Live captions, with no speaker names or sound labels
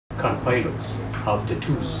can pilots have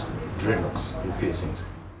tattoos, dreadlocks, and piercings?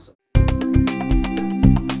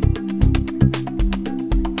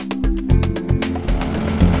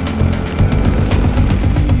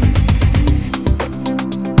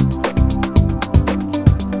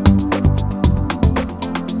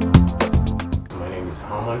 My name is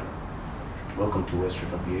Harman. Welcome to West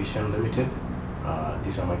Rift Aviation Limited.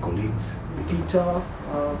 These are my colleagues. Peter,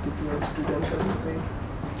 PPL student, as I say.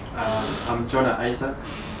 I'm Jonah Isaac,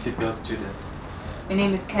 PPL student. My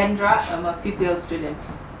name is Kendra, I'm a PPL student.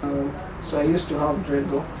 So I used to have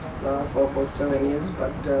dreadlocks for about 7 years,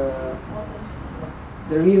 but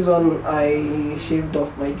the reason I shaved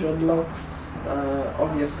off my dreadlocks,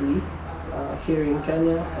 obviously, here in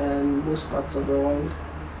Kenya and most parts of the world,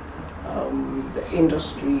 the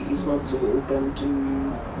industry is not so open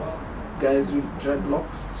to guys with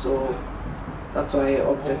dreadlocks, so that's why I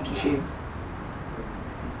opted to shave.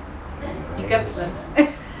 You kept them?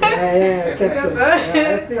 Yeah, I kept them.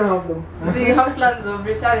 Yeah, I still have them. So you have plans of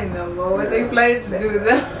returning them, or what are you planning to do with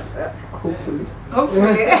them? Hopefully.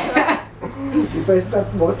 Hopefully. If I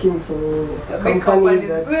start working for a Big company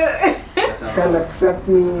companies. that can accept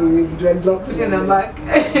me with dreadlocks, Putting them back.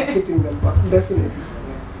 Putting them back, definitely.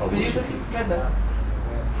 Would you put dreadlocks?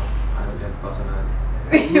 I wouldn't personally.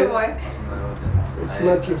 Why? Personally, I wouldn't. It's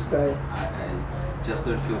not your style. I just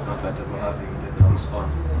don't feel comfortable having dreadlocks on.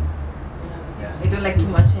 Yeah. You don't like too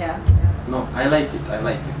much hair? No, I like it.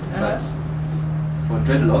 But for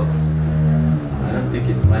dreadlocks, I don't think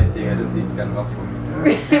it's my thing. I don't think it can work for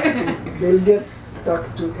me. They'll get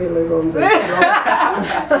stuck to ailerons and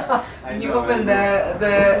stuff. You open the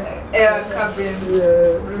air cabin,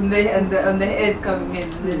 and the air is coming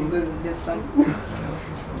in, and then it goes in this stuff.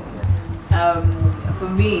 For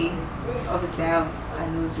me, obviously I have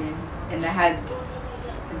a nose ring, and I had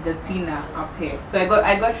the pinna up here, so I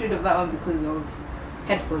got rid of that one because of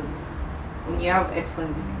headphones. When you have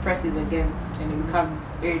headphones, it presses against and it becomes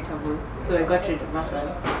irritable, so I got rid of that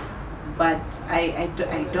one. But I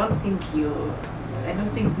don't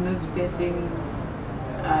think nose piercing.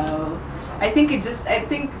 I think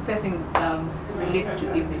piercing relates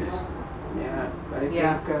to image. Yeah,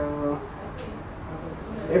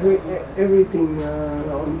 I think everything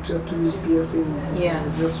on tattoos, piercings,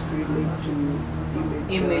 just relate to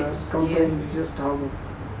image. Companies just have.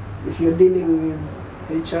 If you're dealing with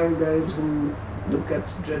HR guys who look at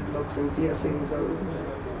dreadlocks and piercings as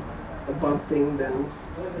a bad thing, then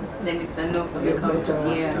it's a no for the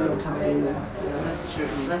company. Not having them. Yeah.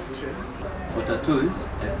 That's true. For tattoos,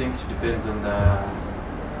 I think it depends on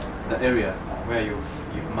the area where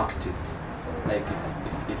you've marked it. Like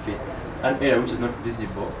if it's an area which is not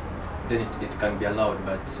visible, then it can be allowed.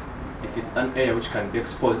 But if it's an area which can be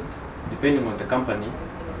exposed, depending on the company,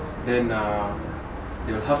 then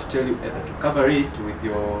they will have to tell you either to cover it with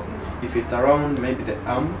your, if it's around maybe the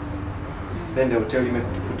arm, then they will tell you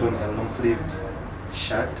maybe to put on a long sleeved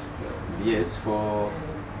shirt, yes, so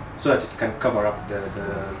that it can cover up the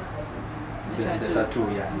tattoo,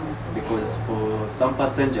 because for some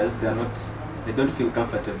passengers they don't feel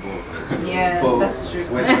comfortable. Yes, that's true.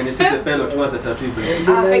 When you see the pilot who has a tattoo, you'll be like,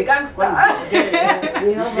 I'm a gangster.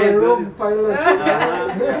 We have a rogue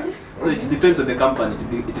pilot. So it depends on the company.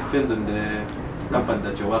 It depends on the company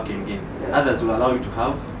that you're working in. Others will allow you to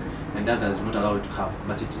have, and others will not allow you to have.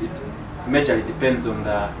 But it majorly depends on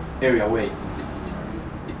the area where it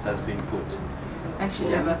has been put.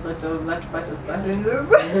 Actually, never thought of that part of passengers.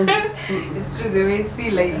 It's true, they may see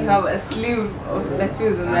like you have a sleeve of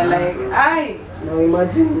tattoos and they're like, aye! Now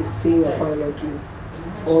imagine seeing a pilot with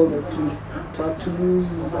all the three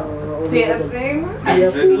tattoos, piercings,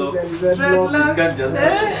 dreadlocks. You can't just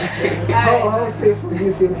How safe would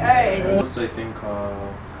you feel? Also, I think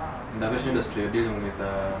in the aviation industry, you're dealing with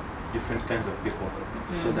different kinds of people.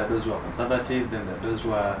 So there are those who are conservative, then there are those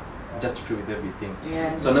who are just free with everything.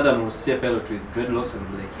 So another one will see a pilot with dreadlocks and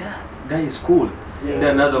be like, yeah, the guy is cool. Then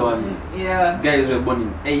another one, this guy is born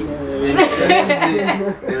in 80s.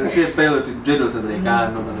 They'll see a pilot with dreadlocks and like,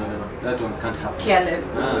 no, that one can't happen. Careless.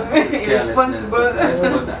 Irresponsible.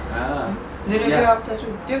 Do you have tattoos?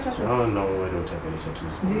 Do you have tattoos? Oh no, I don't have any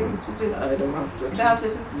tattoos. Do you? I don't have tattoos. You don't have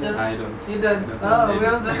tattoos? I don't. You don't? Oh, we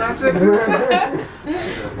all don't have tattoos.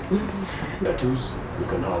 Tattoos, you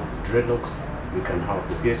can have dreadlocks, you can have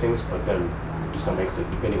the piercings, but then to some extent,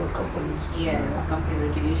 depending on companies. Yes, company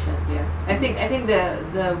regulations. Yes, I think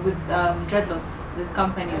the with dreadlocks, these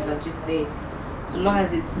companies that just say, so long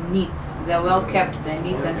as it's neat, they're well kept, they're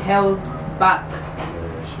neat and held back.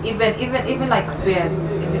 Even like beards,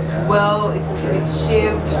 if it's it's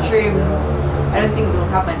shaved, trimmed, I don't think they'll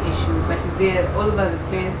have an issue. But if they're all over the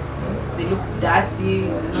place, they look dirty,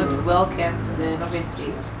 they're not well kept, then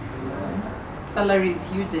obviously salary is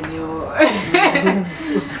huge and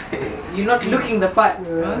you're not looking the part.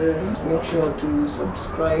 Huh? Make sure to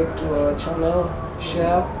subscribe to our channel,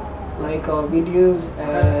 share, like our videos,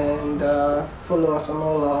 and follow us on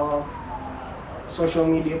all our social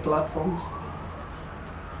media platforms.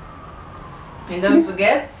 And don't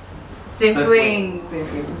forget, safe wings.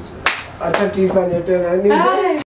 I thought you found your turn.